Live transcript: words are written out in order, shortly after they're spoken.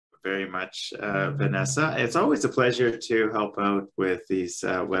very much, Vanessa. It's always a pleasure to help out with these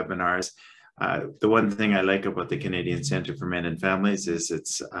webinars. The one thing I like about the Canadian Centre for Men and Families is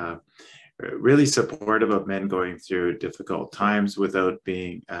it's really supportive of men going through difficult times without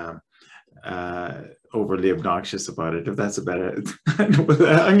being overly obnoxious about it. If that's a better,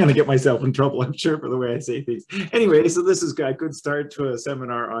 I'm going to get myself in trouble, I'm sure, for the way I say things. Anyway, so this is a good start to a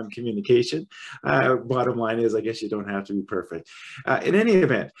seminar on communication. Bottom line is, I guess you don't have to be perfect. In any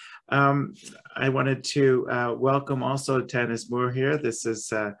event, I wanted to welcome also Tanis Moore here. This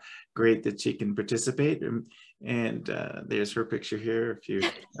is great that she can participate. And there's her picture here if you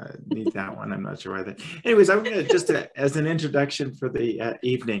need that one. I'm not sure why that. Anyways, I'm going to just as an introduction for the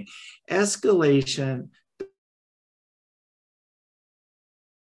evening, escalation.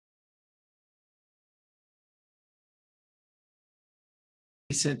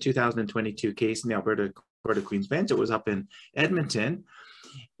 Recent 2022 case in the Alberta Court of Queen's Bench. It was up in Edmonton.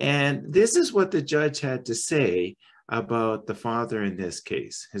 And this is what the judge had to say about the father in this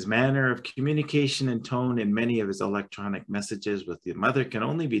case. His manner of communication and tone in many of his electronic messages with the mother can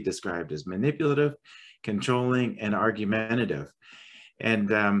only be described as manipulative, controlling, and argumentative.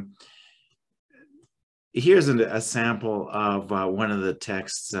 And here's a sample of one of the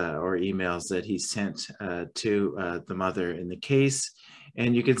texts or emails that he sent to the mother in the case.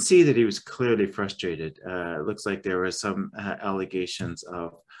 And you can see that he was clearly frustrated. It looks like there were some allegations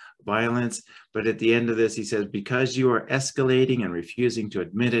of violence, but at the end of this, he says, because you are escalating and refusing to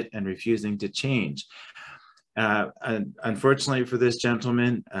admit it and refusing to change. And unfortunately for this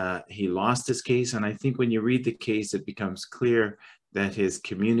gentleman, he lost his case. And I think when you read the case, it becomes clear that his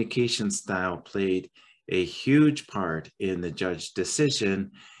communication style played a huge part in the judge's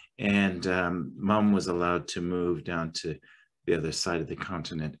decision. And mom was allowed to move down to the other side of the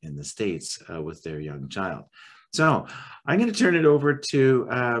continent in the States with their young child. So I'm going to turn it over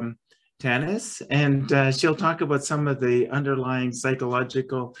to Tanis, and she'll talk about some of the underlying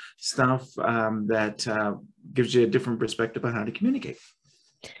psychological stuff that gives you a different perspective on how to communicate.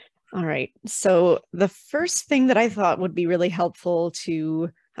 All right. So the first thing that I thought would be really helpful to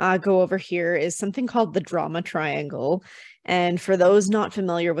go over here is something called the drama triangle. And for those not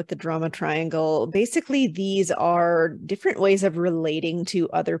familiar with the drama triangle, basically these are different ways of relating to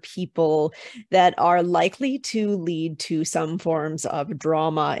other people that are likely to lead to some forms of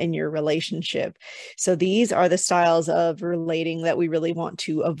drama in your relationship. So these are the styles of relating that we really want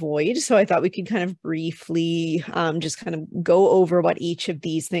to avoid. So I thought we could kind of briefly just kind of go over what each of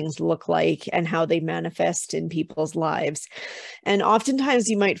these things look like and how they manifest in people's lives. And oftentimes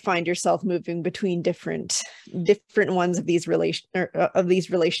you might find yourself moving between different ones of these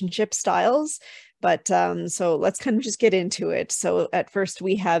relationship styles. But so let's kind of just get into it. So at first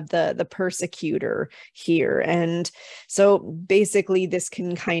we have the persecutor here. And so basically this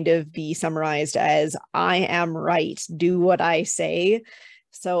can kind of be summarized as, I am right, do what I say.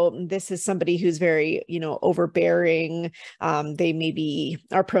 So this is somebody who's very, overbearing. They maybe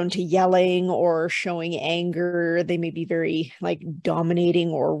are prone to yelling or showing anger. They may be very dominating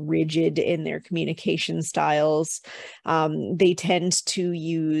or rigid in their communication styles. They tend to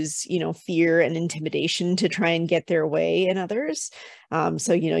use, fear and intimidation to try and get their way in others.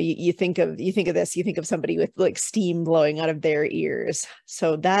 So, you think of this, you think of somebody with steam blowing out of their ears.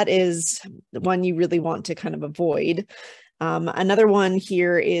 So that is the one you really want to kind of avoid. Another one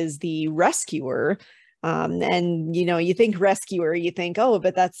here is the rescuer. And, you think rescuer, you think, oh,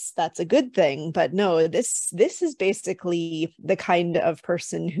 but that's a good thing. But no, this is basically the kind of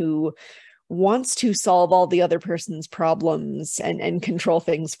person who wants to solve all the other person's problems and control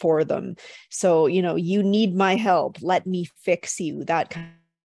things for them. So, you need my help. Let me fix you. That kind of.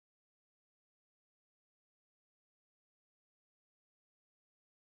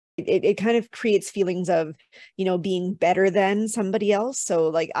 It kind of creates feelings of, being better than somebody else.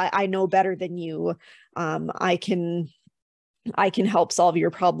 So I know better than you. I can help solve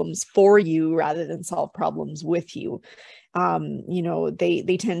your problems for you rather than solve problems with you.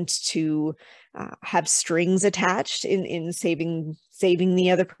 They tend to have strings attached in saving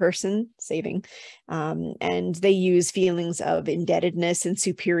the other person, and they use feelings of indebtedness and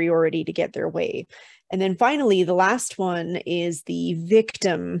superiority to get their way. And then finally, the last one is the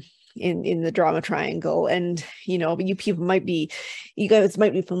victim in the drama triangle. And, you guys might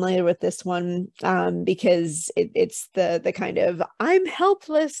be familiar with this one because it's the kind of, I'm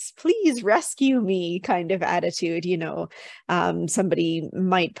helpless, please rescue me kind of attitude. Somebody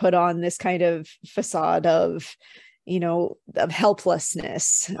might put on this kind of facade of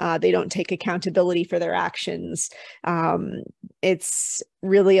helplessness. They don't take accountability for their actions. It's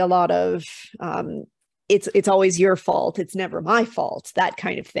really a lot of it's always your fault. It's never my fault, that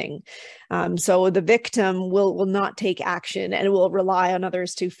kind of thing. So the victim will not take action and will rely on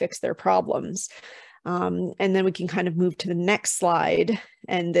others to fix their problems. And then we can kind of move to the next slide.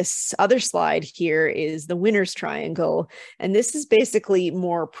 And this other slide here is the winner's triangle. And this is basically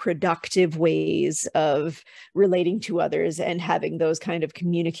more productive ways of relating to others and having those kind of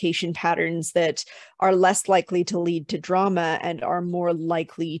communication patterns that are less likely to lead to drama and are more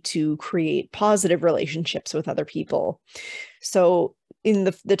likely to create positive relationships with other people. So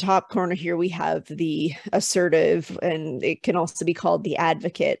in the top corner here, we have the assertive, and it can also be called the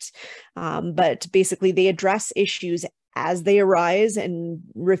advocate. But basically, they address issues as they arise and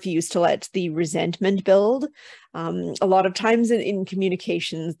refuse to let the resentment build. A lot of times in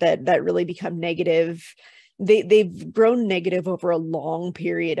communications that really become negative, they've grown negative over a long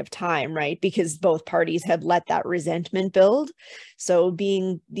period of time, right? Because both parties have let that resentment build. So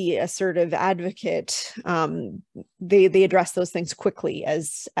being the assertive advocate, they address those things quickly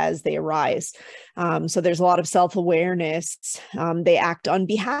as they arise. So there's a lot of self-awareness. They act on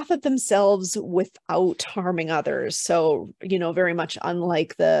behalf of themselves without harming others. So, very much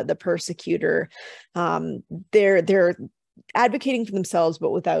unlike the persecutor, they're advocating for themselves,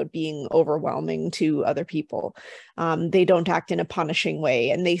 but without being overwhelming to other people. They don't act in a punishing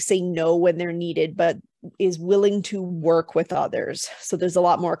way, and they say no when they're needed, but is willing to work with others. So there's a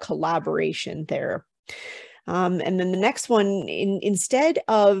lot more collaboration there. And then the next one, instead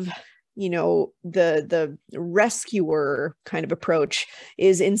of the rescuer kind of approach,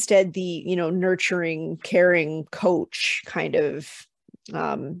 is instead the nurturing, caring coach kind of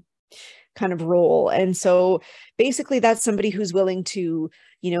role. And so basically that's somebody who's willing to,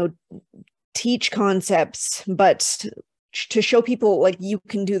 teach concepts, but to show people like you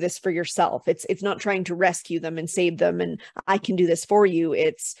can do this for yourself. It's not trying to rescue them and save them and I can do this for you.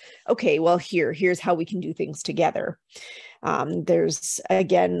 It's okay, well, here's how we can do things together. There's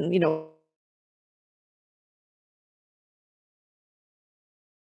again,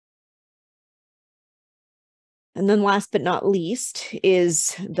 and then last but not least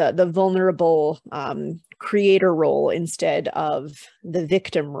is the vulnerable creator role instead of the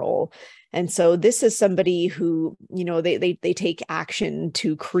victim role. And so this is somebody who, they take action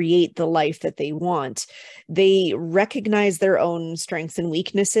to create the life that they want. They recognize their own strengths and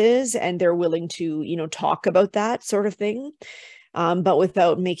weaknesses, and they're willing to, talk about that sort of thing, but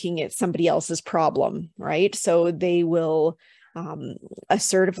without making it somebody else's problem, right? So they will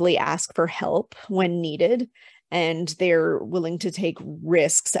assertively ask for help when needed, and they're willing to take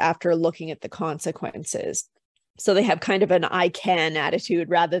risks after looking at the consequences. So they have kind of an I can attitude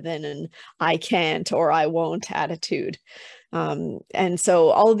rather than an I can't or I won't attitude. And so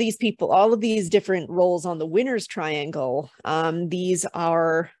all of these people, all of these different roles on the winner's triangle, these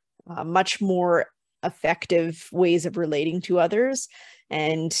are much more effective ways of relating to others.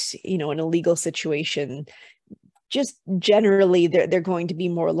 And, in a legal situation, just generally, they're going to be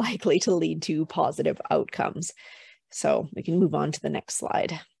more likely to lead to positive outcomes. So we can move on to the next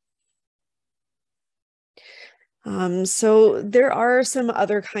slide. So there are some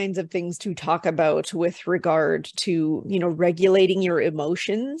other kinds of things to talk about with regard to, regulating your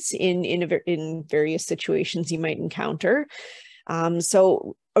emotions in various situations you might encounter.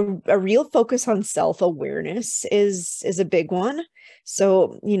 So a real focus on self-awareness is a big one.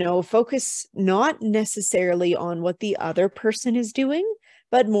 So, focus not necessarily on what the other person is doing,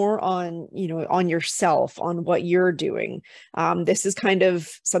 but more on, on yourself, on what you're doing. This is kind of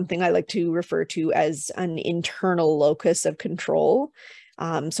something I like to refer to as an internal locus of control.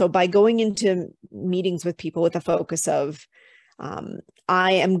 So by going into meetings with people with a focus of,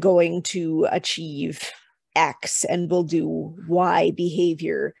 I am going to achieve X and will do Y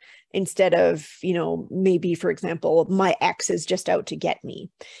behavior, instead of, maybe, for example, my ex is just out to get me,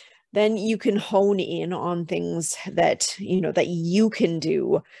 then you can hone in on things that, that you can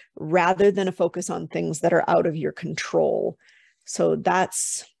do rather than a focus on things that are out of your control. So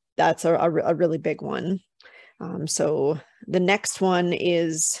that's a really big one. So the next one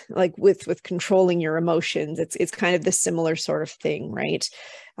is like with controlling your emotions. It's kind of the similar sort of thing, right?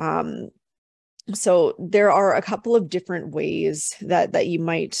 So there are a couple of different ways that you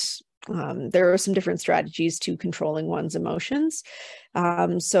might, there are some different strategies to controlling one's emotions.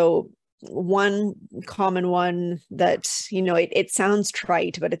 So one common one that, it sounds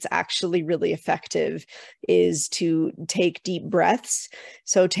trite, but it's actually really effective, is to take deep breaths.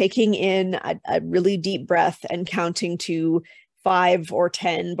 So taking in a really deep breath and counting to 5 or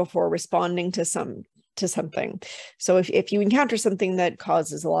 10 before responding to to something. So if you encounter something that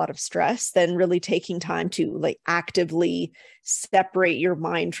causes a lot of stress, then really taking time to like actively separate your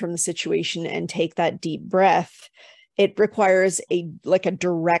mind from the situation and take that deep breath, it requires a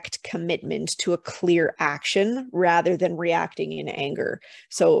direct commitment to a clear action rather than reacting in anger.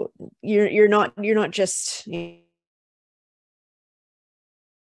 So you're not just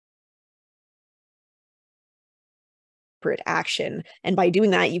action, and by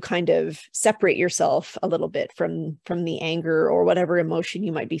doing that you kind of separate yourself a little bit from the anger or whatever emotion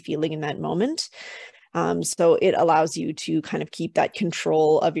you might be feeling in that moment. So it allows you to kind of keep that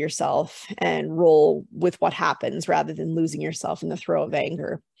control of yourself and roll with what happens rather than losing yourself in the throe of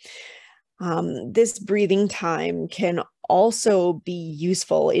anger. This breathing time can also be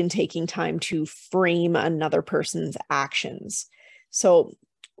useful in taking time to frame another person's actions. So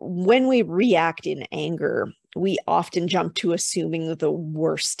when we react in anger, we often jump to assuming the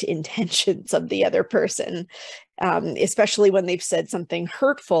worst intentions of the other person, especially when they've said something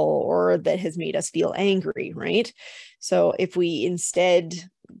hurtful or that has made us feel angry, right? So if we instead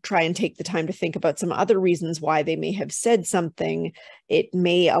try and take the time to think about some other reasons why they may have said something, it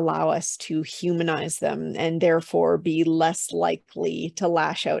may allow us to humanize them and therefore be less likely to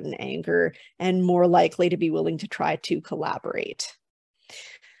lash out in anger and more likely to be willing to try to collaborate.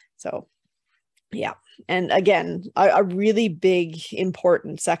 So, yeah. And again, a really big,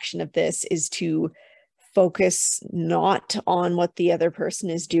 important section of this is to focus not on what the other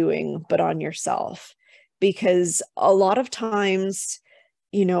person is doing, but on yourself. Because a lot of times,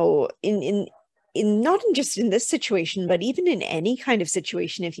 you know, in not just in this situation, but even in any kind of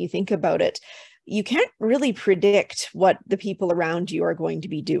situation, if you think about it, you can't really predict what the people around you are going to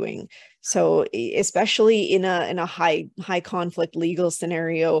be doing. So especially in a high conflict legal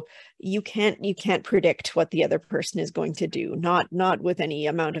scenario, you can't predict what the other person is going to do, not with any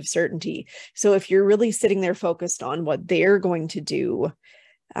amount of certainty. So if you're really sitting there focused on what they're going to do,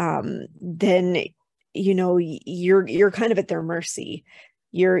 then you know you're kind of at their mercy.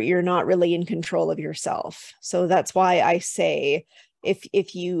 You're not really in control of yourself. So that's why I say,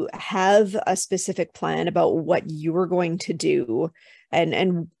 if you have a specific plan about what you're going to do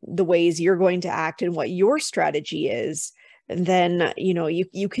and the ways you're going to act and what your strategy is, then you know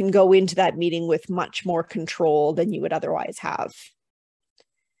you can go into that meeting with much more control than you would otherwise have.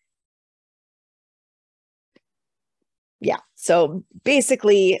 Yeah. So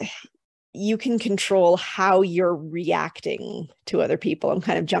basically, you can control how you're reacting to other people. I'm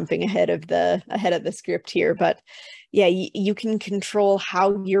kind of jumping ahead of the script here, but yeah, you can control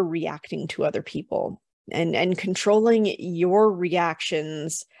how you're reacting to other people, and controlling your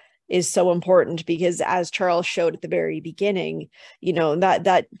reactions is so important because, as Charles showed at the very beginning, you know,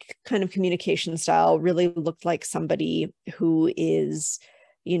 that kind of communication style really looked like somebody who is,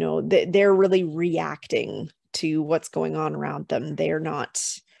 you know, they're really reacting to what's going on around them. They're not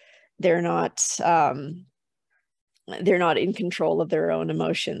in control of their own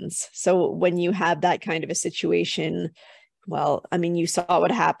emotions. So when you have that kind of a situation, well, I mean, you saw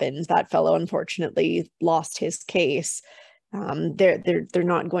what happened. That fellow unfortunately lost his case. They're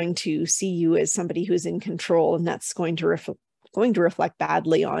not going to see you as somebody who's in control, and that's going to reflect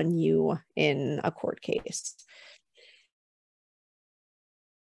badly on you in a court case.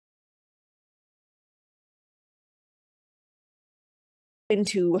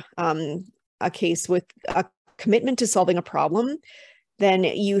 Into a case with a commitment to solving a problem, then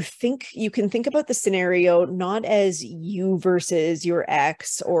you can think about the scenario not as you versus your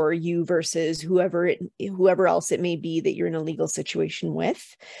ex or you versus whoever else it may be that you're in a legal situation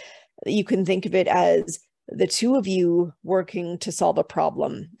with. You can think of it as the two of you working to solve a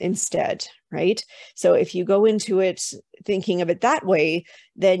problem instead, right? So if you go into it thinking of it that way,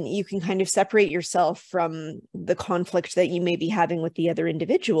 then you can kind of separate yourself from the conflict that you may be having with the other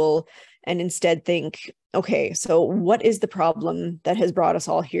individual and instead think, okay, so what is the problem that has brought us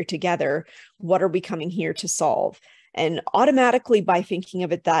all here together? What are we coming here to solve? And automatically, by thinking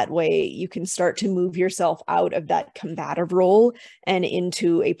of it that way, you can start to move yourself out of that combative role and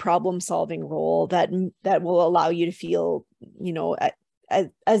into a problem-solving role that will allow you to feel, you know,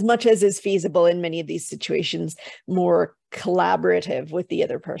 as much as is feasible in many of these situations, more collaborative with the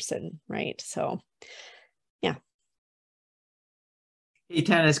other person, right? So, yeah. Hey,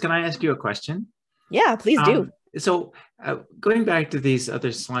 Tanis, can I ask you a question? Yeah, please do. So going back to these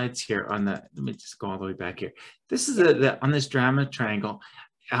other slides here let me just go all the way back here. This is on this drama triangle.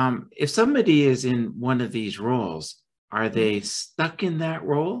 If somebody is in one of these roles, are they stuck in that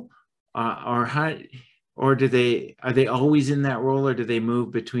role? Or are they always in that role, or do they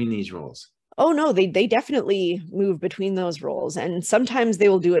move between these roles? Oh no, they definitely move between those roles, and sometimes they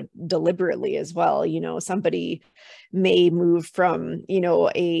will do it deliberately as well. Somebody may move from,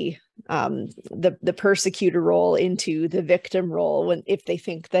 the persecutor role into the victim role when if they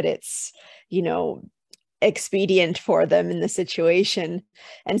think that it's, you know, expedient for them in the situation.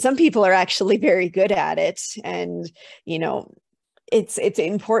 And some people are actually very good at it. And, you know, it's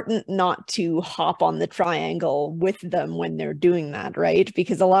important not to hop on the triangle with them when they're doing that, right?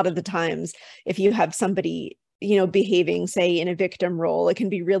 Because a lot of the times, if you have somebody, behaving, say, in a victim role, it can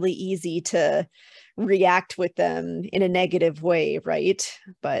be really easy to react with them in a negative way, right?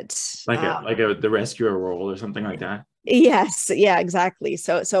 But like the rescuer role or something like that. yes, yeah, exactly.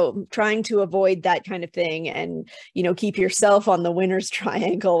 So trying to avoid that kind of thing, and keep yourself on the winner's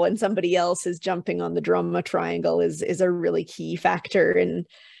triangle when somebody else is jumping on the drama triangle is a really key factor in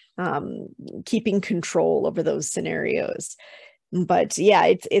um, keeping control over those scenarios. But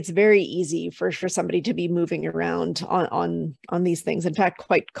yeah, it's very easy for somebody to be moving around on these things. In fact,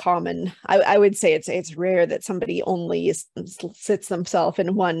 quite common. I would say it's rare that somebody only sits themselves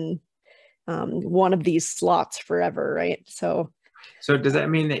in one of these slots forever, right? So does that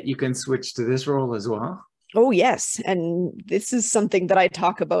mean that you can switch to this role as well? Oh yes, and this is something that I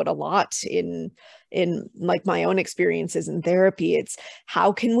talk about a lot in like my own experiences in therapy. It's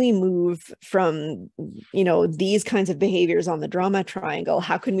how can we move from, these kinds of behaviors on the drama triangle?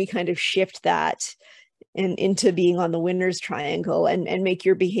 How can we kind of shift that and into being on the winner's triangle, and make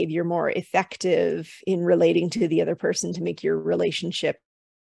your behavior more effective in relating to the other person to make your relationship.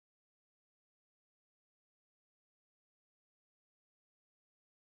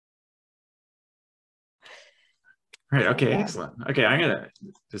 Right. Okay. Excellent. Okay. I'm gonna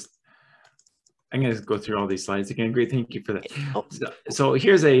go through all these slides again. Great. Thank you for that. Oh, So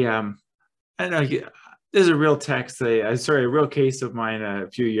here's I don't know. There's a real text, a real case of mine a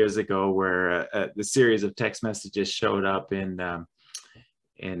few years ago where the series of text messages showed up in an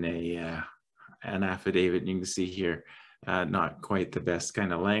affidavit. You can see here, not quite the best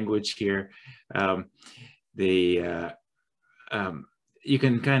kind of language here. The you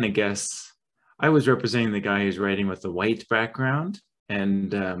can kind of guess. I was representing the guy who's writing with the white background,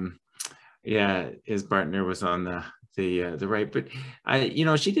 and yeah, his partner was on the right. But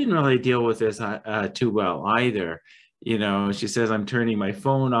she didn't really deal with this too well either. She says, "I'm turning my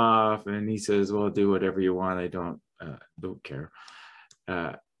phone off," and he says, "Well, do whatever you want. I don't care."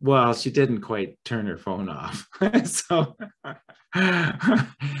 Well, she didn't quite turn her phone off. So,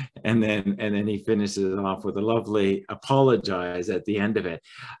 and then he finishes off with a lovely apologize at the end of it.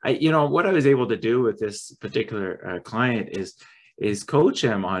 What I was able to do with this particular client is coach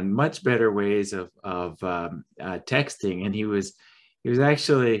him on much better ways of texting, and he was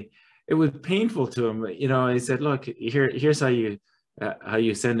actually, it was painful to him. He said, "Look, here's how you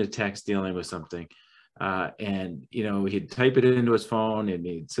send a text dealing with something." And he'd type it into his phone, and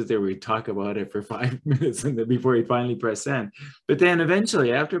he'd sit there, we'd talk about it for 5 minutes, and then before he'd finally press send. But then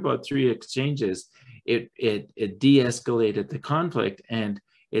eventually, after about 3 exchanges, it de-escalated the conflict, and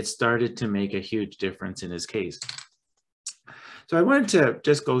it started to make a huge difference in his case. So I wanted to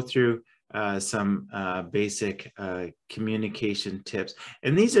just go through some basic communication tips,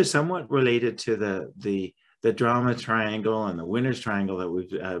 and these are somewhat related to the drama triangle and the winner's triangle that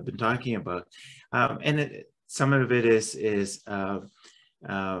we've been talking about. And some of it is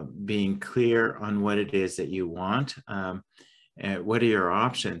being clear on what it is that you want, and what are your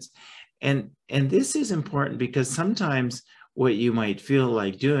options. And this is important because sometimes what you might feel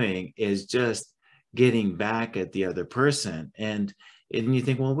like doing is just getting back at the other person. And you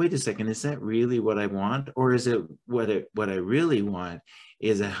think, well, wait a second, is that really what I want? Or is it what I really want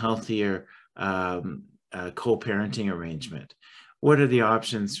is a healthier co-parenting arrangement? What are the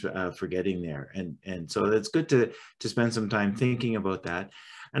options for getting there? And so it's good to spend some time thinking about that.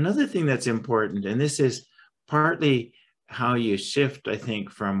 Another thing that's important, and this is partly how you shift, I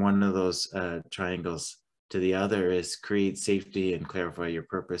think, from one of those triangles to the other, is create safety and clarify your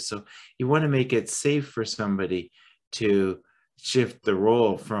purpose. So you want to make it safe for somebody to shift the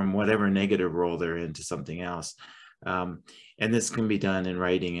role from whatever negative role they're in to something else. And this can be done in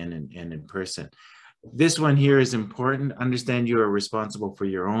writing and in person. This one here is important. Understand you are responsible for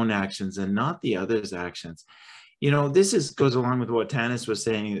your own actions and not the other's actions. This goes along with what Tanis was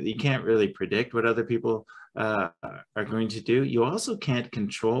saying, that you can't really predict what other people are going to do. You also can't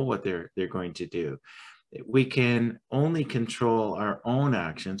control what they're going to do. We can only control our own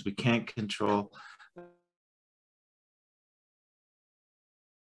actions. We can't control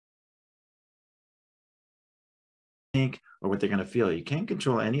think or what they're going to feel. You can't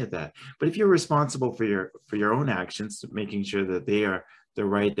control any of that. But if you're responsible for your own actions, making sure that they are the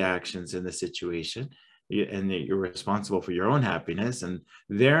right actions in the situation, and that you're responsible for your own happiness, and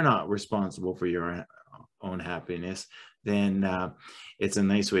they're not responsible for your own happiness, then it's a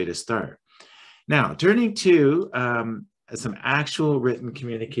nice way to start. Now, turning to some actual written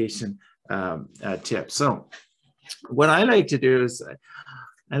communication tips. So what I like to do is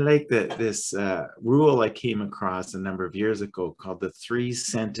I like this rule I came across a number of years ago called the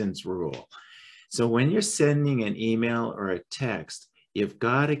 3-sentence rule. So when you're sending an email or a text, you've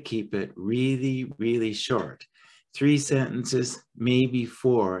got to keep it really, really short. 3 sentences, maybe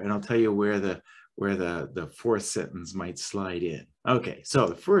 4, and I'll tell you where the 4th sentence might slide in. Okay, so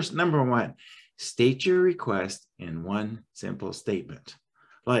the first, number 1, state your request in one simple statement.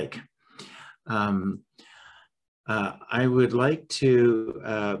 Like, I would like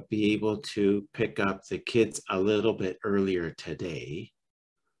to be able to pick up the kids a little bit earlier today,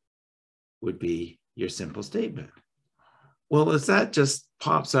 would be your simple statement. Well, if that just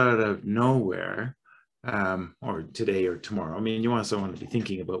pops out of nowhere, or today or tomorrow, I mean, you also want to be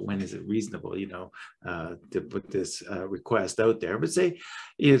thinking about when is it reasonable, you know, to put this request out there. But say,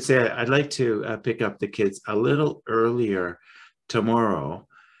 you'd say, I'd like to pick up the kids a little earlier tomorrow.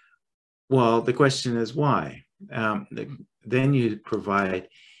 Well, the question is why? Then you provide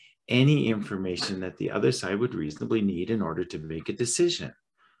any information that the other side would reasonably need in order to make a decision.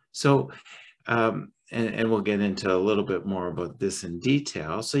 So, and we'll get into a little bit more about this in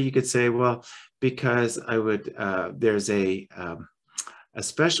detail. So you could say, well, because I would, there's a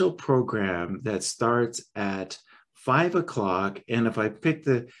special program that starts at 5 o'clock, and if I pick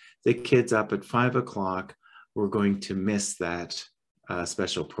the kids up at 5 o'clock, we're going to miss that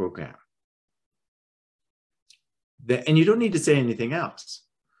special program. And you don't need to say anything else.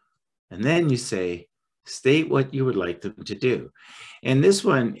 And then you say, state what you would like them to do. And this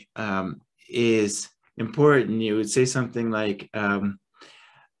one is important. You would say something like,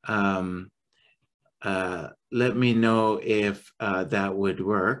 let me know if that would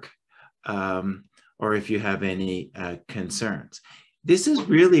work, or if you have any concerns. This is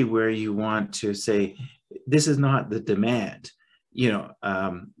really where you want to say, this is not the demand, you know,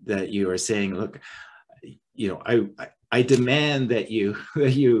 that you are saying, look, you know, I demand that you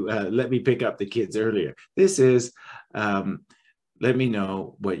let me pick up the kids earlier. This is, let me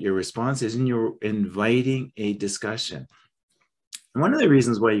know what your response is, and you're inviting a discussion. And one of the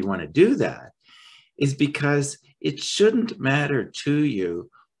reasons why you want to do that is because it shouldn't matter to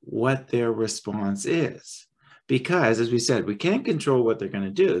you what their response is. Because, as we said, we can't control what they're going to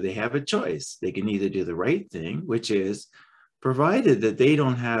do. They have a choice. They can either do the right thing, which is, provided that they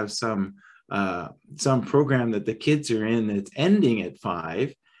don't have some program that the kids are in that's ending at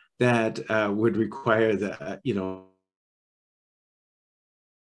 5 that would require the, you know,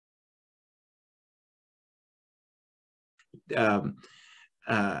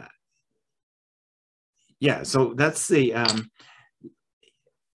 yeah, so that's the,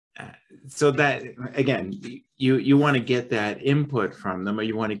 so that, again, you want to get that input from them, or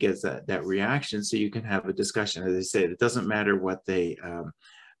you want to get that reaction so you can have a discussion. As I say, it doesn't matter what they,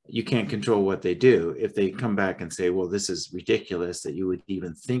 you can't control what they do. If they come back and say, well, this is ridiculous that you would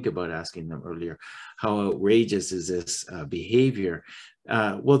even think about asking them earlier, how outrageous is this behavior?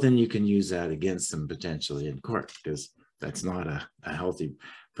 Well, then you can use that against them potentially in court, because that's not a healthy,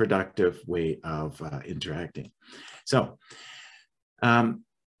 productive way of interacting. So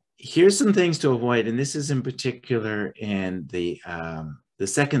here's some things to avoid, and this is in particular in the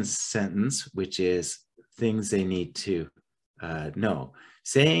second sentence, which is things they need to know.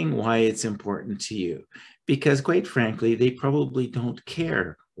 Saying why it's important to you, because quite frankly, they probably don't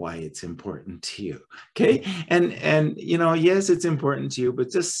care why it's important to you. Okay, and you know, yes, it's important to you, but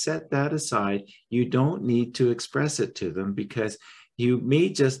just set that aside. You don't need to express it to them, because you may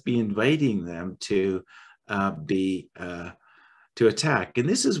just be inviting them to to attack. And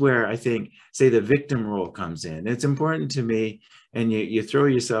this is where I think, say, the victim role comes in. It's important to me, and you throw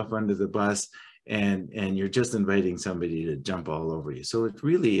yourself under the bus, and you're just inviting somebody to jump all over you. So it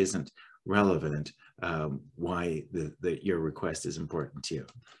really isn't relevant why your request is important to you.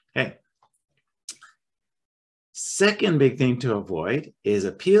 Okay. Second big thing to avoid is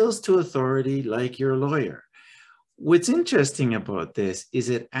appeals to authority like your lawyer. What's interesting about this is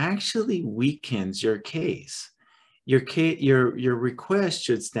it actually weakens your case. Your request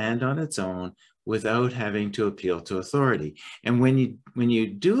should stand on its own without having to appeal to authority. And when you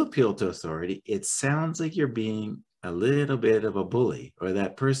do appeal to authority, it sounds like you're being a little bit of a bully, or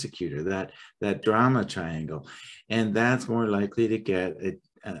that persecutor, that drama triangle. And that's more likely to get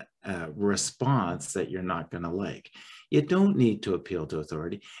a response that you're not going to like. You don't need to appeal to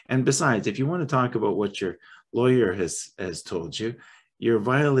authority. And besides, if you want to talk about what your lawyer has told you, you're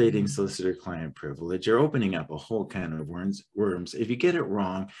violating solicitor-client privilege. You're opening up a whole can of worms. If you get it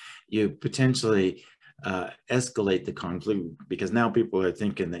wrong, you potentially escalate the conflict, because now people are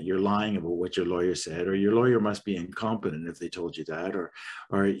thinking that you're lying about what your lawyer said, or your lawyer must be incompetent if they told you that,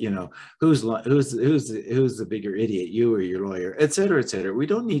 or you know, who's the bigger idiot, you or your lawyer, et cetera, et cetera. We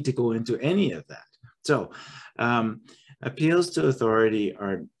don't need to go into any of that. So appeals to authority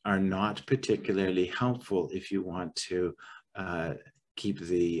are not particularly helpful if you want to keep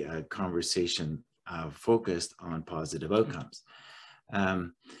the conversation focused on positive outcomes.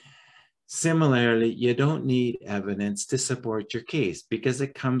 Similarly, you don't need evidence to support your case because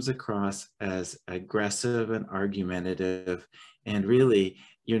it comes across as aggressive and argumentative, and really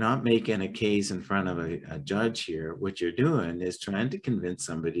you're not making a case in front of a judge here. What you're doing is trying to convince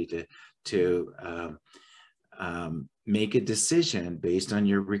somebody to make a decision based on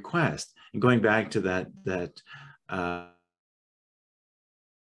your request. And going back to that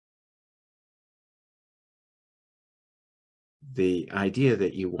the idea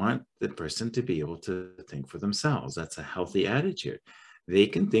that you want the person to be able to think for themselves. That's a healthy attitude. They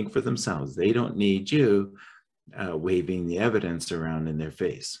can think for themselves. They don't need you waving the evidence around in their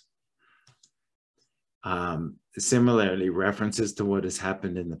face. Similarly, references to what has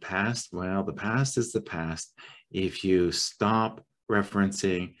happened in the past. Well, the past is the past. If you stop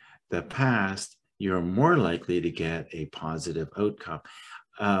referencing the past, you're more likely to get a positive outcome.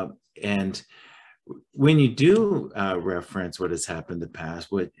 And when you do reference what has happened in the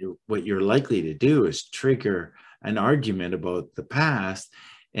past, what you're likely to do is trigger an argument about the past,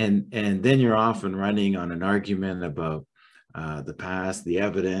 and then you're often running on an argument about the past, the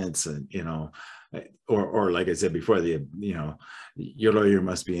evidence, and you know, or like I said before, your lawyer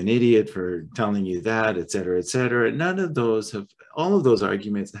must be an idiot for telling you that, et cetera, et cetera. None of those all of those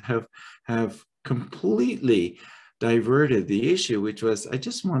arguments have completely diverted the issue, which was, I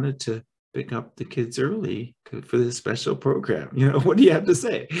just wanted to pick up the kids early for this special program. You know, what do you have to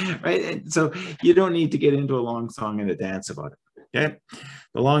say, right? And so you don't need to get into a long song and a dance about it, okay?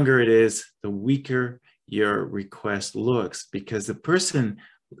 The longer it is, the weaker your request looks, because the person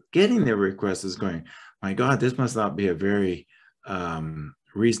getting their request is going, my God, this must not be a very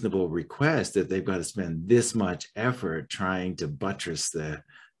reasonable request that they've got to spend this much effort trying to buttress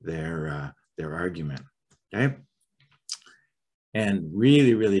their argument, okay? And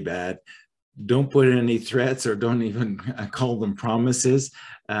really, really bad, don't put in any threats, or don't even call them promises.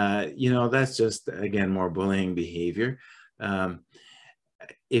 You know, that's just, again, more bullying behavior. I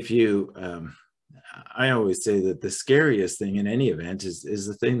always say that the scariest thing in any event is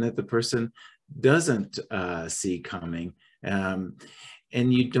the thing that the person doesn't see coming. And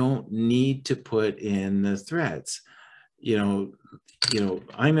you don't need to put in the threats. You know,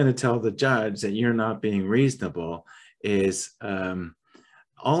 I'm going to tell the judge that you're not being reasonable is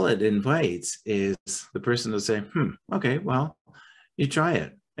all it invites is the person to say, okay, well, you try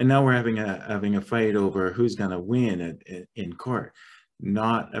it. And now we're having a fight over who's going to win in court.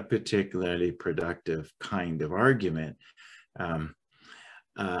 Not a particularly productive kind of argument.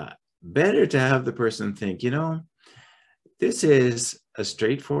 Better to have the person think, you know, this is a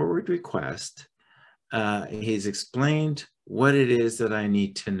straightforward request. He's explained what it is that I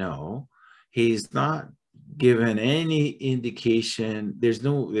need to know. He's not given any indication. There's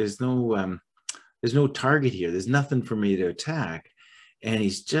no target here. There's nothing for me to attack. And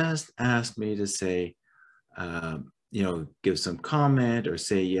he's just asked me to say, you know, give some comment or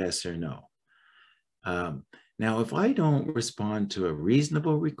say yes or no. Now, if I don't respond to a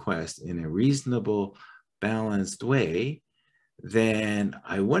reasonable request in a reasonable, balanced way, then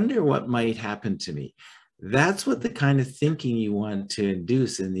I wonder what might happen to me. That's what the kind of thinking you want to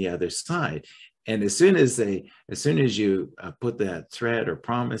induce in the other side. And as soon as you put that threat or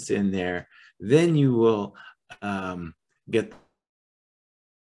promise in there, then you will get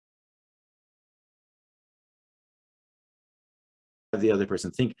the other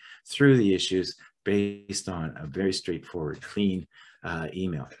person think through the issues based on a very straightforward, clean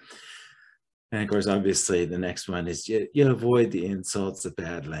email. And of course, obviously, the next one is you avoid the insults, the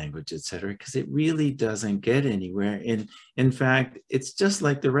bad language, etc., because it really doesn't get anywhere. And in fact, it's just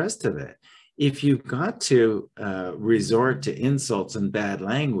like the rest of it. If you've got to resort to insults and bad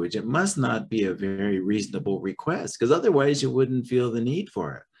language, it must not be a very reasonable request, because otherwise you wouldn't feel the need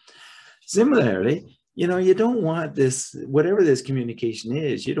for it. Similarly, you know, you don't want this, whatever this communication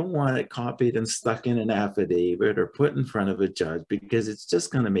is, you don't want it copied and stuck in an affidavit or put in front of a judge, because it's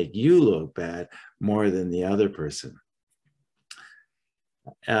just going to make you look bad more than the other person.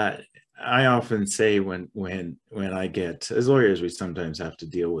 I often say when I get, as lawyers, we sometimes have to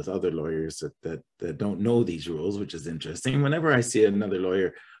deal with other lawyers that don't know these rules, which is interesting. Whenever I see another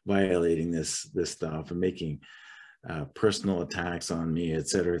lawyer violating this stuff and making personal attacks on me, et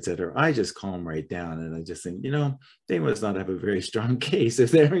cetera, I just calm right down, and I just think, they must not have a very strong case if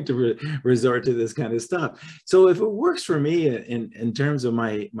they're going to resort to this kind of stuff. So if it works for me in terms of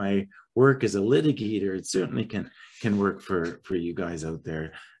my work as a litigator, it certainly can work for you guys out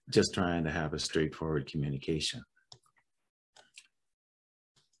there, just trying to have a straightforward communication.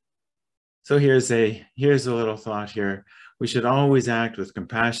 So here's a little thought here. We should always act with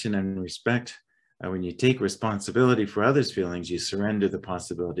compassion and respect. When you take responsibility for others' feelings, you surrender the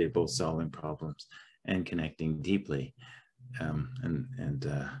possibility of both solving problems and connecting deeply.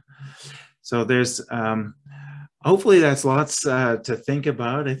 So there's, hopefully that's lots to think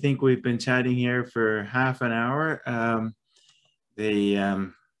about. I think we've been chatting here for half an hour.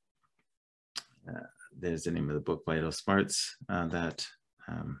 There's the name of the book, Vital Smarts,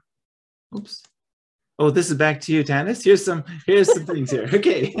 oops. Oh, this is back to you, Tanis. Here's some things here.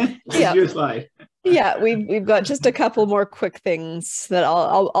 Okay, yeah. Your slide. Yeah, we've got just a couple more quick things that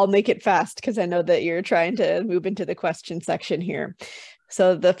I'll make it fast, because I know that you're trying to move into the question section here.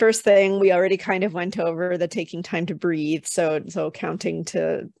 So the first thing we already kind of went over, the taking time to breathe. So counting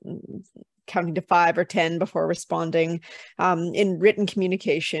to 5 or 10 before responding. In written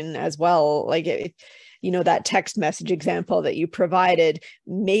communication as well, like that text message example that you provided,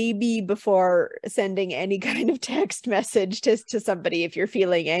 maybe before sending any kind of text message to somebody, if you're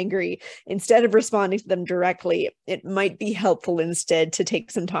feeling angry, instead of responding to them directly, it might be helpful instead to take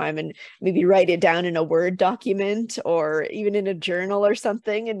some time and maybe write it down in a Word document or even in a journal or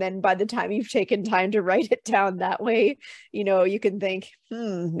something. And then by the time you've taken time to write it down that way, you can think,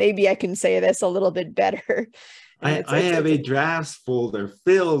 maybe I can say this a little bit better. I have a drafts folder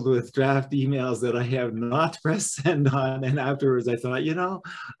filled with draft emails that I have not pressed send on. And afterwards I thought,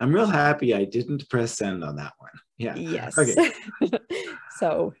 I'm real happy I didn't press send on that one. Yeah. Yes. Okay.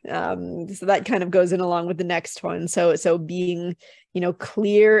 So that kind of goes in along with the next one. So being,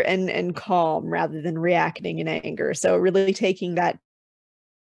 clear and calm rather than reacting in anger. So really taking that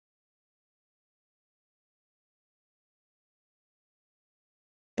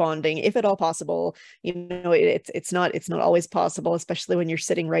bonding, if at all possible. It's not always possible, especially when you're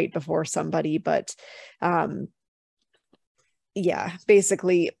sitting right before somebody, but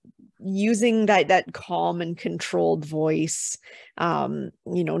basically using that calm and controlled voice,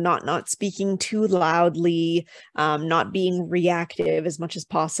 not speaking too loudly, not being reactive as much as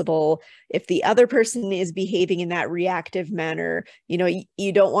possible. If the other person is behaving in that reactive manner,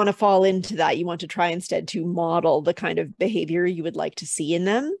 you don't want to fall into that. You want to try instead to model the kind of behavior you would like to see in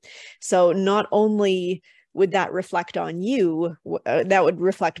them. So not only would that reflect on you, that would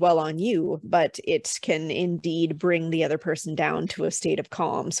reflect well on you, but it can indeed bring the other person down to a state of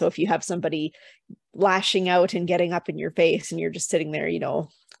calm. So if you have somebody lashing out and getting up in your face and you're just sitting there,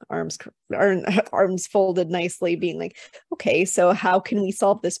 arms folded nicely, being like, okay, so how can we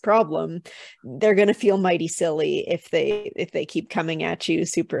solve this problem? They're going to feel mighty silly if they keep coming at you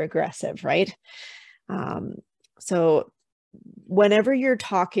super aggressive, right? So whenever you're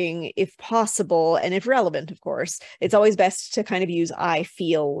talking, if possible, and if relevant, of course, it's always best to kind of use I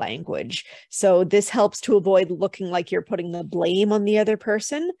feel language. So this helps to avoid looking like you're putting the blame on the other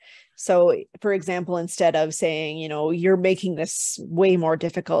person. So, for example, instead of saying, you're making this way more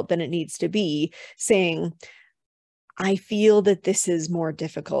difficult than it needs to be, saying, I feel that this is more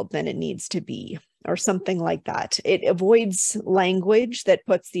difficult than it needs to be, or something like that. It avoids language that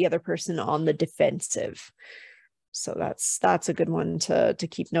puts the other person on the defensive. So that's a good one to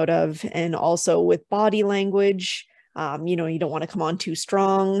keep note of. And also with body language, you don't want to come on too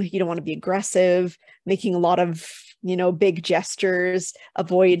strong. You don't want to be aggressive, making a lot of, big gestures.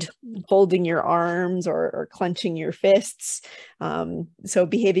 Avoid folding your arms or clenching your fists. So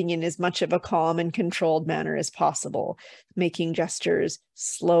behaving in as much of a calm and controlled manner as possible, making gestures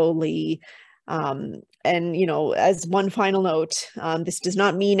slowly. And, as one final note, this does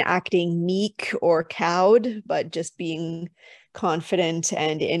not mean acting meek or cowed, but just being confident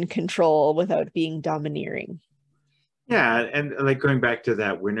and in control without being domineering. Yeah, and like going back to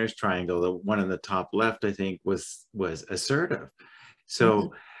that winner's triangle, the one in the top left, I think was assertive.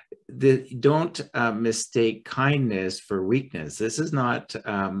 So don't mistake kindness for weakness. This is not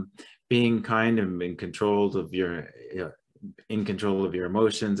being kind and in control of your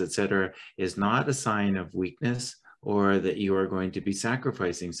emotions, etc., is not a sign of weakness or that you are going to be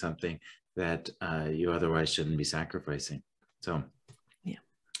sacrificing something that you otherwise shouldn't be sacrificing. So, yeah.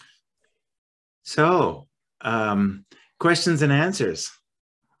 So, questions and answers.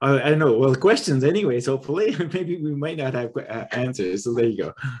 I know. Well, questions anyways, hopefully. Maybe we might not have answers. So there you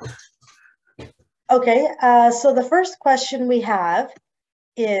go. Okay, so the first question we have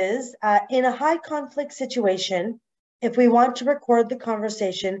is, in a high conflict situation, if we want to record the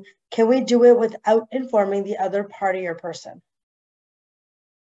conversation, can we do it without informing the other party or person?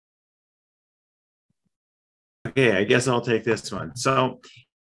 Okay, I guess I'll take this one. So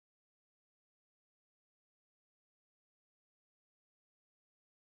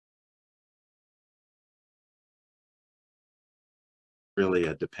really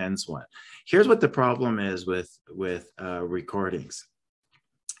a depends one. Here's what the problem is with recordings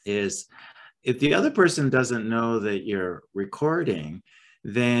is if the other person doesn't know that you're recording,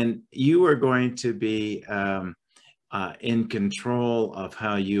 then you are going to be in control of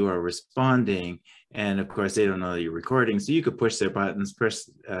how you are responding. And of course, they don't know that you're recording. So you could push their buttons, press,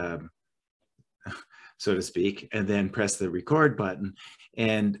 so to speak, and then press the record button.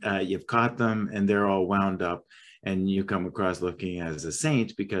 And you've caught them and they're all wound up. And you come across looking as a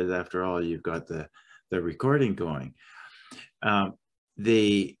saint because after all, you've got the recording going.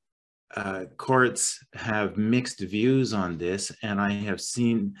 The courts have mixed views on this, and I have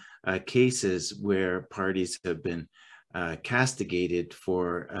seen cases where parties have been castigated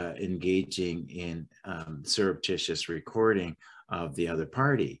for engaging in surreptitious recording of the other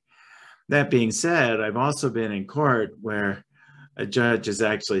party. That being said, I've also been in court where a judge has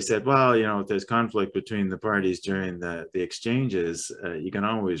actually said, well, you know, if there's conflict between the parties during the exchanges, you can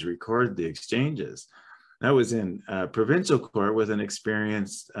always record the exchanges. That was in provincial court with an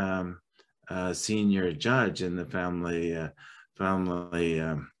experienced senior judge in the family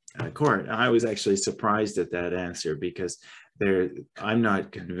court. I was actually surprised at that answer because I'm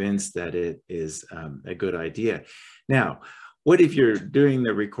not convinced that it is a good idea. Now, what if you're doing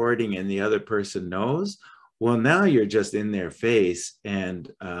the recording and the other person knows? Well, now you're just in their face,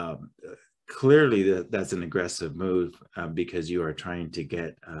 and clearly that's an aggressive move because you are trying to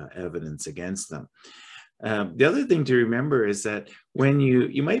get evidence against them. The other thing to remember is that when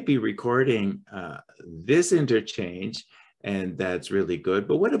you might be recording this interchange, and that's really good,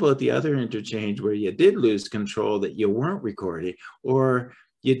 but what about the other interchange where you did lose control that you weren't recording, or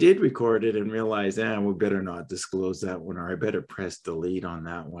you did record it and realize, we better not disclose that one, or I better press delete on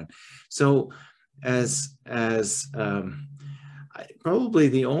that one. So probably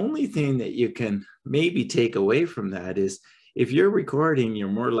the only thing that you can maybe take away from that is if you're recording, you're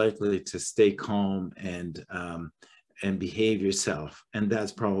more likely to stay calm and behave yourself, and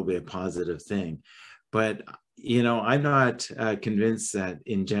that's probably a positive thing. But you know, I'm not convinced that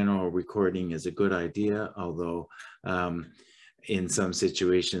in general recording is a good idea, although in some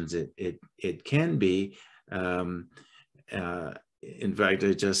situations it can be. In fact,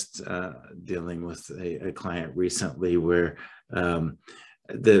 I just dealing with a client recently where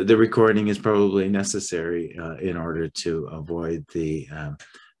the recording is probably necessary in order to avoid the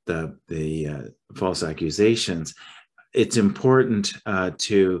false accusations. It's important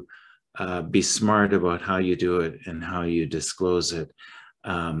to be smart about how you do it and how you disclose it.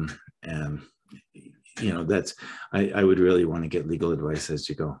 And you know, that's I would really want to get legal advice as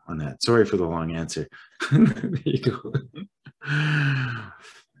you go on that. Sorry for the long answer. There you go.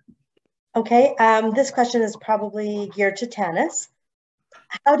 Okay, this question is probably geared to Tanis.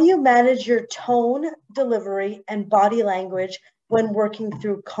 How do you manage your tone, delivery, and body language when working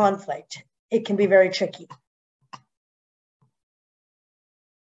through conflict? It can be very tricky.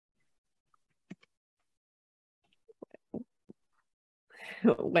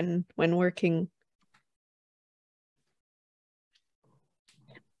 When working.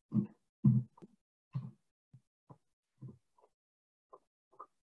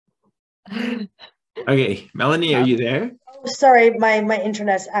 Okay, Melanie, are you there? Oh, sorry, my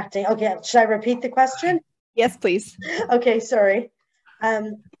internet's acting. Okay, should I repeat the question? Yes, please. Okay, sorry.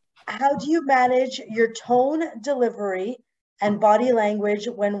 How do you manage your tone, delivery, and body language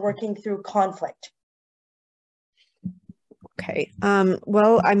when working through conflict? Okay.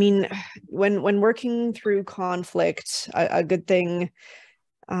 Well, I mean, when working through conflict, a good thing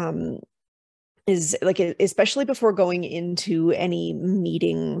is like, especially before going into any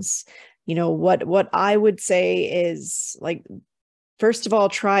meetings, you know, what I would say is, like, first of all,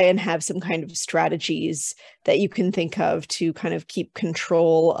 try and have some kind of strategies that you can think of to kind of keep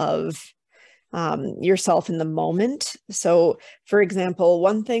control of yourself in the moment. So, for example,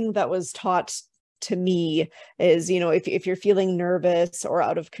 one thing that was taught to me is, you know, if you're feeling nervous or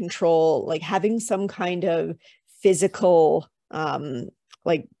out of control, like having some kind of physical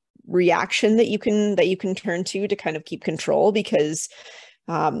like reaction that you can turn to kind of keep control, because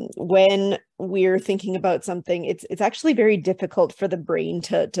When we're thinking about something, it's actually very difficult for the brain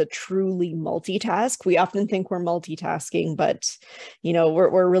to truly multitask. We often think we're multitasking, but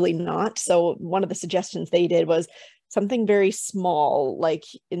we're really not. So one of the suggestions they did was something very small, like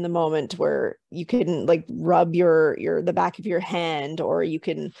in the moment where you can like rub the back of your hand, or you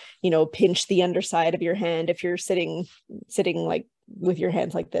can pinch the underside of your hand if you're sitting like with your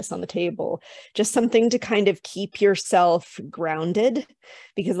hands like this on the table. Just something to kind of keep yourself grounded,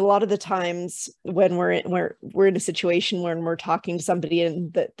 because a lot of the times when we're in a situation when we're talking to somebody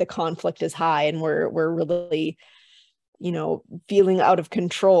and the conflict is high and we're really feeling out of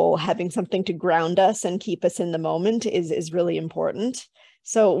control, having something to ground us and keep us in the moment is really important.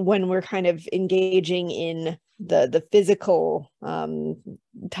 So when we're kind of engaging in the physical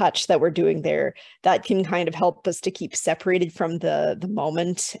touch that we're doing there, that can kind of help us to keep separated from the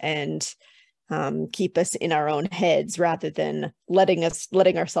moment and keep us in our own heads rather than letting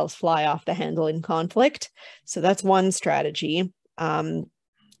ourselves fly off the handle in conflict. So that's one strategy.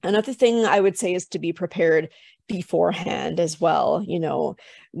 Another thing I would say is to be prepared beforehand as well.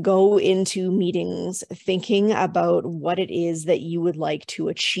 Go into meetings thinking about what it is that you would like to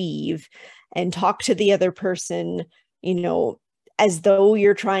achieve, and talk to the other person, as though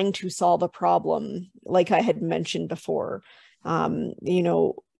you're trying to solve a problem, like I had mentioned before.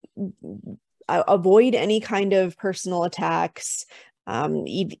 Avoid any kind of personal attacks.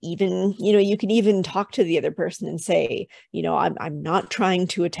 Even you can even talk to the other person and say, I'm not trying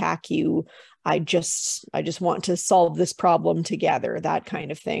to attack you. I just want to solve this problem together, that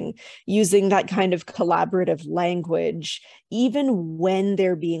kind of thing. Using that kind of collaborative language, even when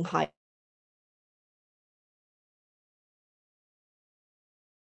they're being high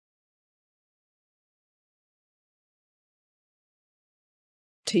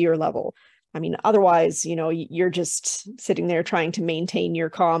to your level. I mean, otherwise, you're just sitting there trying to maintain your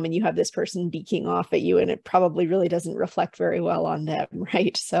calm, and you have this person beaking off at you, and it probably really doesn't reflect very well on them,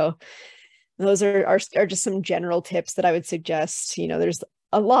 right? So those are just some general tips that I would suggest. There's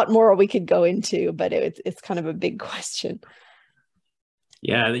a lot more we could go into, but it's kind of a big question.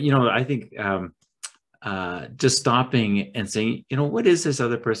 Yeah, I think just stopping and saying, what is this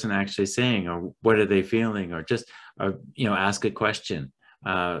other person actually saying, or what are they feeling, or just, ask a question,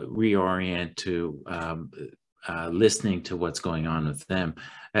 reorient to listening to what's going on with them.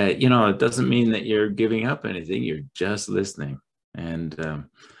 It doesn't mean that you're giving up anything, you're just listening. And,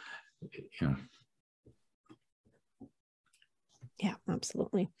 Yeah,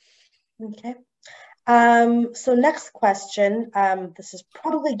 absolutely. Okay. So next question, this is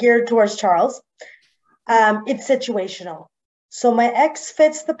probably geared towards Charles. It's situational. So my ex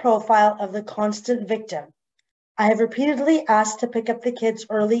fits the profile of the constant victim. I have repeatedly asked to pick up the kids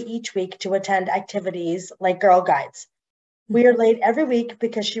early each week to attend activities like Girl Guides. We are late every week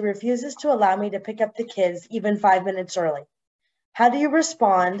because she refuses to allow me to pick up the kids even 5 minutes early. How do you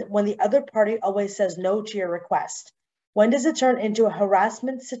respond when the other party always says no to your request? When does it turn into a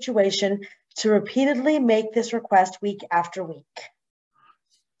harassment situation to repeatedly make this request week after week?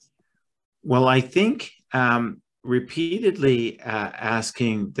 Well, I think repeatedly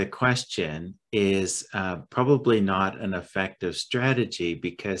asking the question is probably not an effective strategy,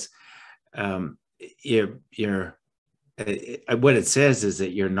 because you're what it says is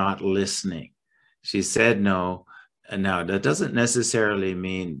that you're not listening. She said no. And now that doesn't necessarily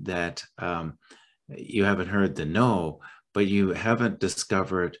mean that you haven't heard the no, but you haven't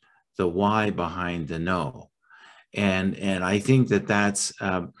discovered the why behind the no. And I think that's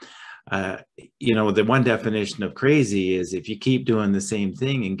the one definition of crazy is if you keep doing the same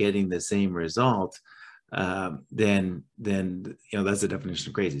thing and getting the same result, then that's the definition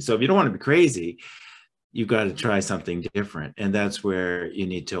of crazy. So if you don't want to be crazy, you've got to try something different. And that's where you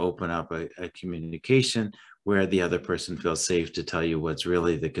need to open up a communication where the other person feels safe to tell you what's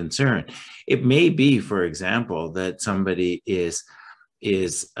really the concern. It may be, for example, that somebody is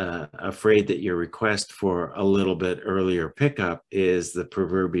afraid that your request for a little bit earlier pickup is the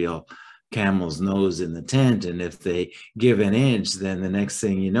proverbial camel's nose in the tent. And if they give an inch, then the next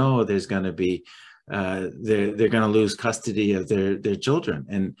thing you know, there's going to be, they're going to lose custody of their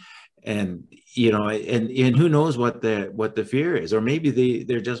children. And who knows what the fear is, or maybe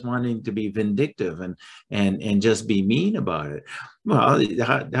they're just wanting to be vindictive and just be mean about it. Well,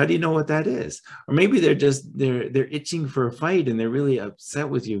 how do you know what that is? Or maybe they're itching for a fight and they're really upset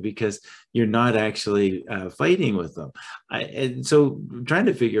with you because you're not actually fighting with them. And so trying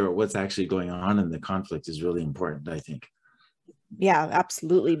to figure out what's actually going on in the conflict is really important, I think. Yeah,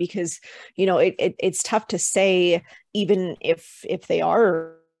 absolutely. Because, it's tough to say, even if they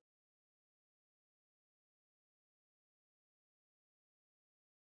are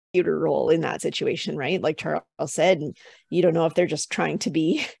role in that situation, right? Like Charles said, you don't know if they're just trying to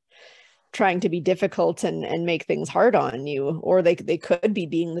be difficult and make things hard on you, or they could be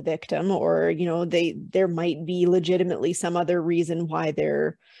being the victim, or, you know, there might be legitimately some other reason why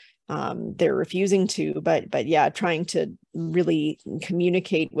they're refusing to, but yeah, trying to really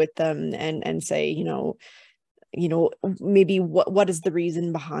communicate with them and say, maybe what is the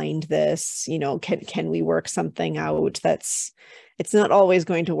reason behind this? You know, can we work something out? It's not always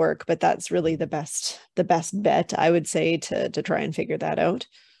going to work, but that's really the best bet, I would say, to try and figure that out.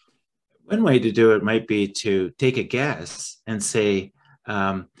 One way to do it might be to take a guess and say,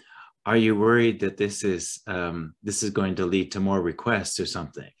 are you worried that this is going to lead to more requests or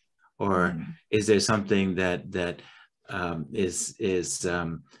something? Or is there something that is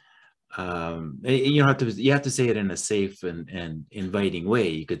you have to say it in a safe and inviting way.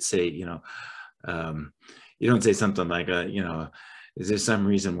 You could say, you don't say something like, is there some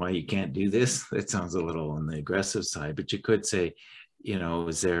reason why you can't do this? That sounds a little on the aggressive side, but you could say,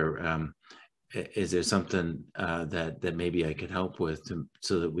 is there something that maybe I could help with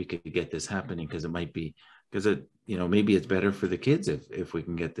so that we could get this happening? Because maybe it's better for the kids if we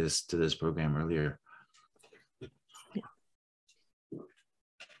can get this to this program earlier.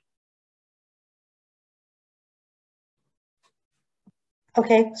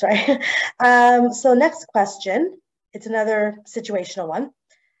 Okay, sorry. So next question, it's another situational one.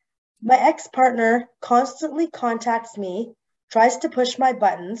 My ex-partner constantly contacts me, tries to push my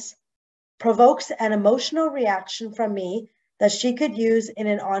buttons, provokes an emotional reaction from me that she could use in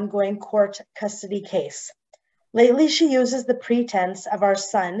an ongoing court custody case. Lately, she uses the pretense of our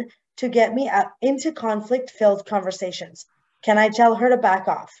son to get me into conflict-filled conversations. Can I tell her to back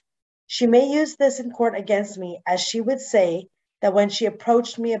off? She may use this in court against me, as she would say that when she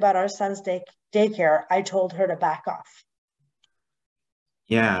approached me about our son's daycare, I told her to back off.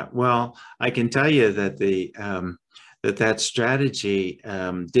 Yeah, well, I can tell you that that strategy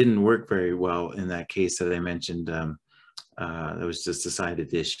didn't work very well in that case that I mentioned that was just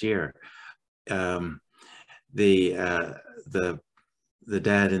decided this year. The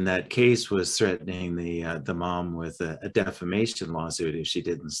dad in that case was threatening the mom with a defamation lawsuit if she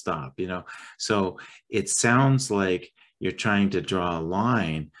didn't stop. So it sounds like you're trying to draw a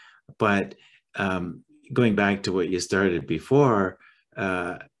line, but going back to what you started before,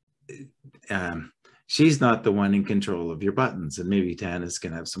 she's not the one in control of your buttons, and maybe Tanis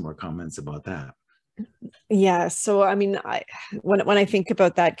can have some more comments about that. Yeah, so I mean, when I think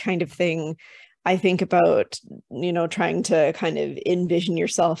about that kind of thing, I think about, trying to kind of envision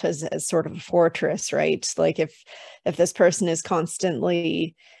yourself as sort of a fortress, right? Like if this person is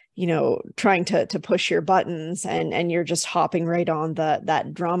constantly, trying to push your buttons and you're just hopping right on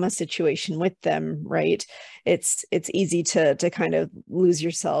that drama situation with them, right? It's easy to kind of lose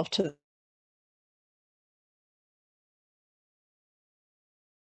yourself to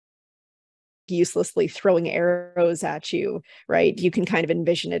uselessly throwing arrows at you, right? You can kind of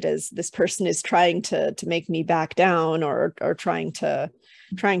envision it as this person is trying to make me back down or trying to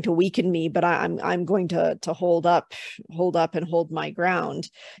weaken me, but I'm going to hold up and hold my ground.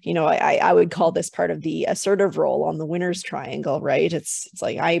 I would call this part of the assertive role on the winner's triangle, right? It's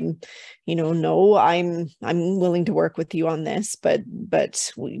like I'm willing to work with you on this, but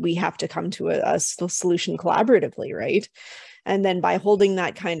we have to come to a solution collaboratively, right? And then by holding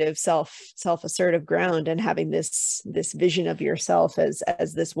that kind of self-assertive ground and having this vision of yourself as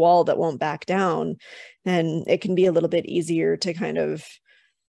this wall that won't back down, then it can be a little bit easier to kind of,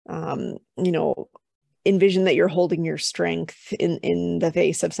 envision that you're holding your strength in the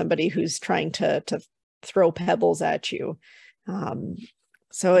face of somebody who's trying to throw pebbles at you.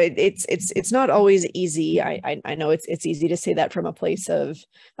 So it's not always easy. I know it's easy to say that from a place of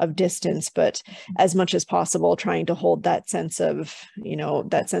distance, but as much as possible, trying to hold that sense of,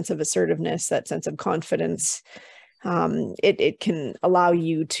 that sense of assertiveness, that sense of confidence, it can allow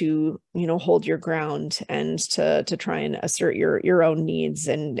you to, hold your ground and to try and assert your own needs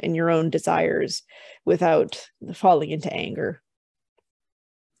and your own desires without falling into anger.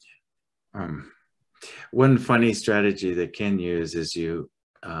 One funny strategy that Ken use is you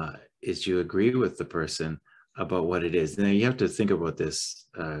agree with the person about what it is. Now you have to think about this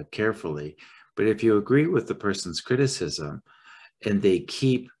carefully, but if you agree with the person's criticism and they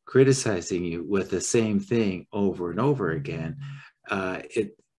keep criticizing you with the same thing over and over again,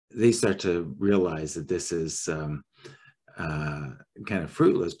 they start to realize that this is kind of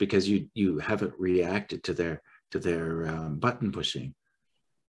fruitless because you haven't reacted to their button pushing.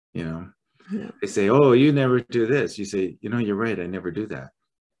 Yeah. They say, "Oh, you never do this." You say, "You're right. I never do that."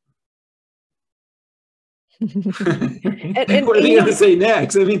 What are you going to say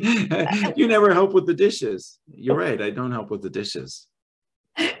next? I mean, you never help with the dishes. You're right. I don't help with the dishes.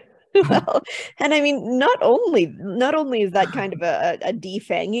 Well, and I mean, not only is that kind of a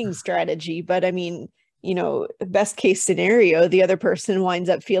defanging strategy, but I mean, best case scenario, the other person winds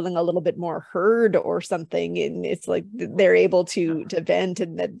up feeling a little bit more heard or something, and it's like they're able to vent,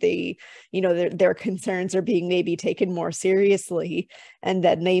 and that they, their concerns are being maybe taken more seriously, and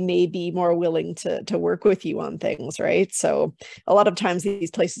then they may be more willing to work with you on things, right? So a lot of times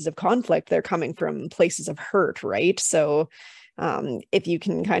these places of conflict, they're coming from places of hurt, right? So if you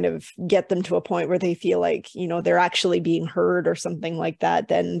can kind of get them to a point where they feel like, they're actually being heard or something like that,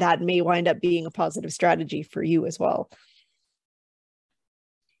 then that may wind up being a positive strategy for you as well.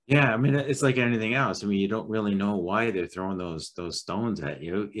 Yeah, I mean, it's like anything else. I mean, you don't really know why they're throwing those stones at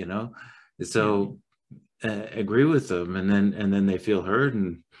you, So agree with them, and then they feel heard,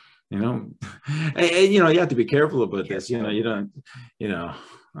 and and, you have to be careful about this. You don't,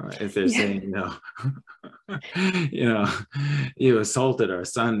 if they're saying, you assaulted our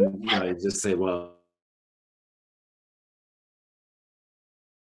son, you just say, well.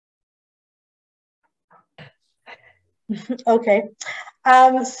 Okay.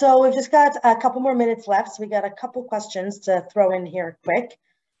 So we've just got a couple more minutes left. So we got a couple questions to throw in here quick.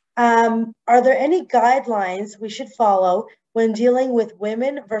 Are there any guidelines we should follow when dealing with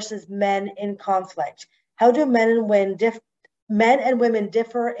women versus men in conflict? How do men and women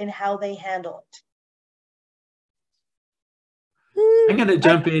differ in how they handle it? I'm going to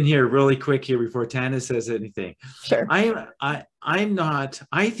jump in here really quick here before Tanis says anything. Sure. I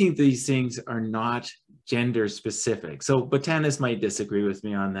think these things are not gender specific. So, but Tanis might disagree with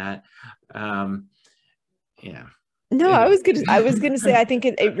me on that. Yeah. No, I was gonna say, I think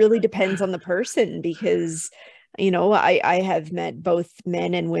it really depends on the person, because I have met both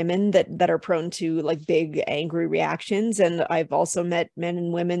men and women that are prone to like big angry reactions, and I've also met men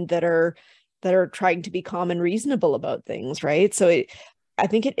and women that are trying to be calm and reasonable about things, right? So I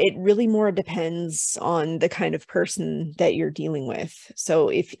think it really more depends on the kind of person that you're dealing with. So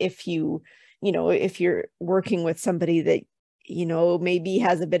if you're working with somebody that maybe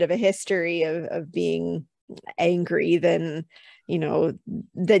has a bit of a history of being angry, then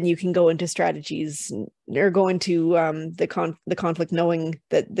you can go into strategies or go into the conflict knowing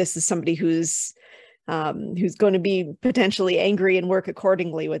that this is somebody who's going to be potentially angry and work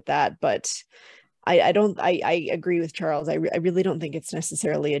accordingly with that. But I agree with Charles. I really don't think it's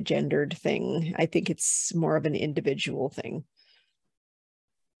necessarily a gendered thing. I think it's more of an individual thing.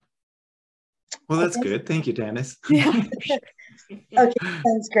 Well, that's good. Thank you, Tanis. Yeah. Okay,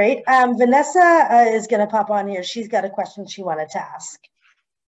 sounds great. Vanessa is going to pop on here. She's got a question she wanted to ask.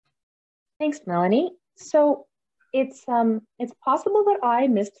 Thanks, Melanie. So it's possible that I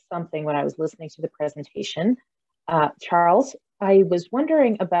missed something when I was listening to the presentation. Charles, I was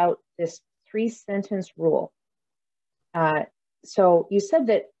wondering about this 3-sentence rule. So you said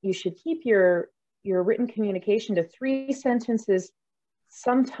that you should keep your written communication to 3 sentences,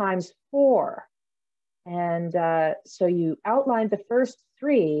 sometimes 4. And so you outlined the first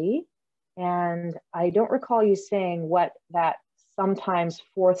 3, and I don't recall you saying what that sometimes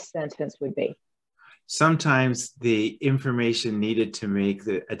 4th sentence would be. Sometimes the information needed to make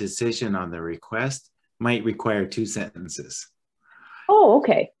a decision on the request might require 2 sentences. Oh,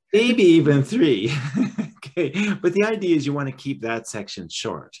 okay. Maybe even 3. Okay, but the idea is you want to keep that section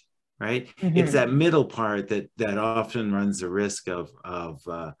short, right? Mm-hmm. It's that middle part that often runs the risk of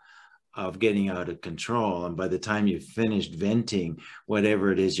getting out of control. And by the time you've finished venting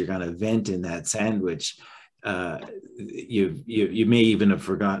whatever it is you're going to vent in that sandwich, you may even have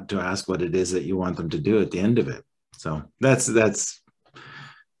forgotten to ask what it is that you want them to do at the end of it. So that's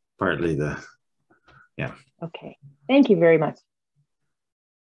partly yeah. Okay, thank you very much.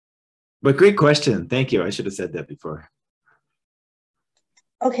 But great question. Thank you. I should have said that before.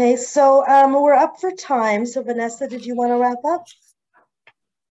 Okay, so we're up for time. So Vanessa, did you want to wrap up?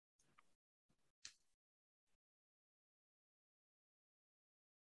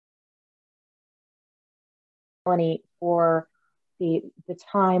 Melanie, for the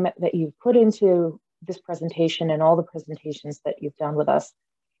time that you've put into this presentation and all the presentations that you've done with us.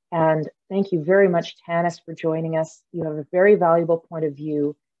 And thank you very much, Tanis, for joining us. You have a very valuable point of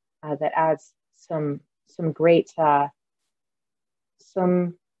view that adds some great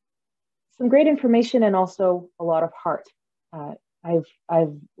some great information and also a lot of heart.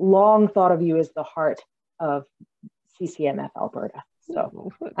 I've long thought of you as the heart of CCMF Alberta.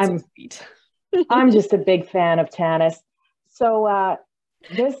 So I'm just a big fan of Tanis. So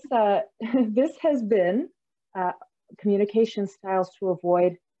this has been Communication Styles to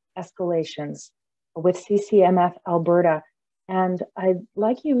Avoid Escalations. with CCMF Alberta. And I'd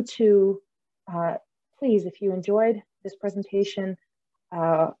like you to, please, if you enjoyed this presentation,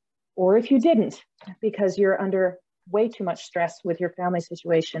 or if you didn't, because you're under way too much stress with your family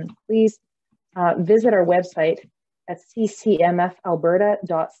situation, please visit our website at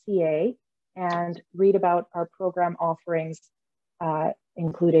ccmfalberta.ca and read about our program offerings,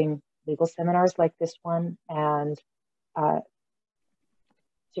 including legal seminars like this one and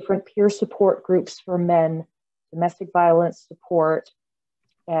different peer support groups for men, domestic violence support,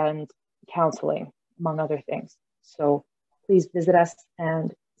 and counseling, among other things. So please visit us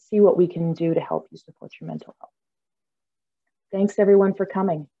and see what we can do to help you support your mental health. Thanks everyone for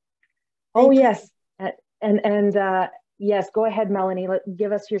coming. Oh yes, and yes, go ahead, Melanie.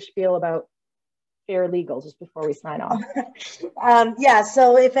 Give us your spiel about Fair Legal just before we sign off. Yeah,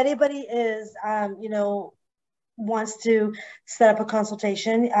 so if anybody is, you know, wants to set up a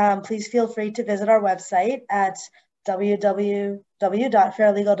consultation, please feel free to visit our website at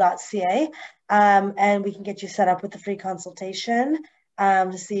www.fairlegal.ca, and we can get you set up with a free consultation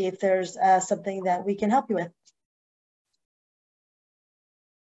to see if there's something that we can help you with.